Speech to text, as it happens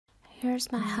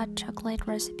Here's my hot chocolate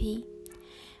recipe.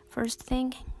 First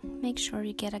thing, make sure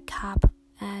you get a cup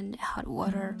and hot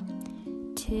water,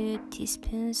 2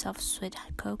 teaspoons of sweet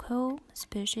cocoa,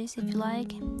 species if you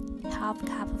like, half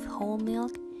cup of whole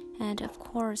milk, and of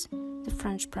course, the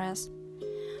French press.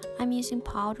 I'm using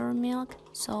powdered milk,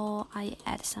 so I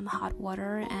add some hot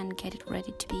water and get it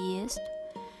ready to be used.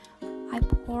 I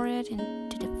pour it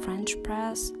into the French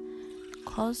press,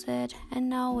 close it, and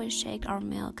now we shake our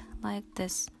milk like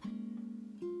this.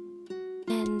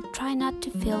 And try not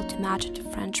to fill too much of the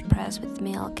French press with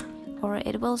milk, or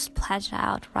it will splash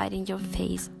out right in your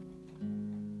face.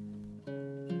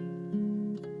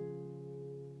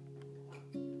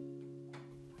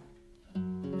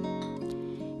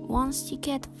 Once you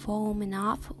get foam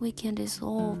enough, we can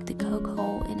dissolve the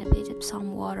cocoa in a bit of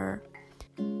some water.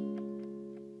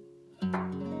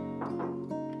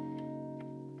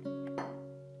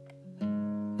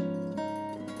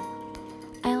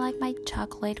 I like my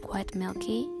chocolate quite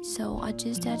milky, so I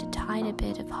just add a tiny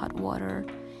bit of hot water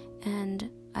and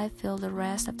I fill the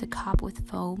rest of the cup with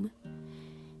foam.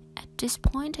 At this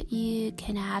point, you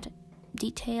can add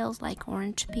details like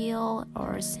orange peel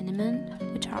or cinnamon,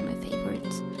 which are my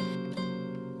favorites.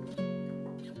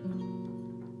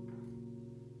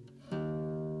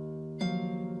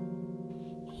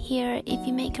 Here, if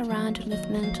you make a round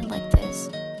movement like this,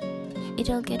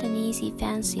 it'll get an easy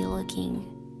fancy looking.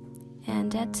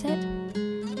 And that's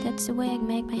it. That's the way I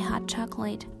make my hot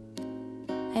chocolate.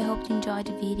 I hope you enjoyed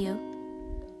the video.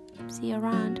 See you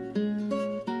around.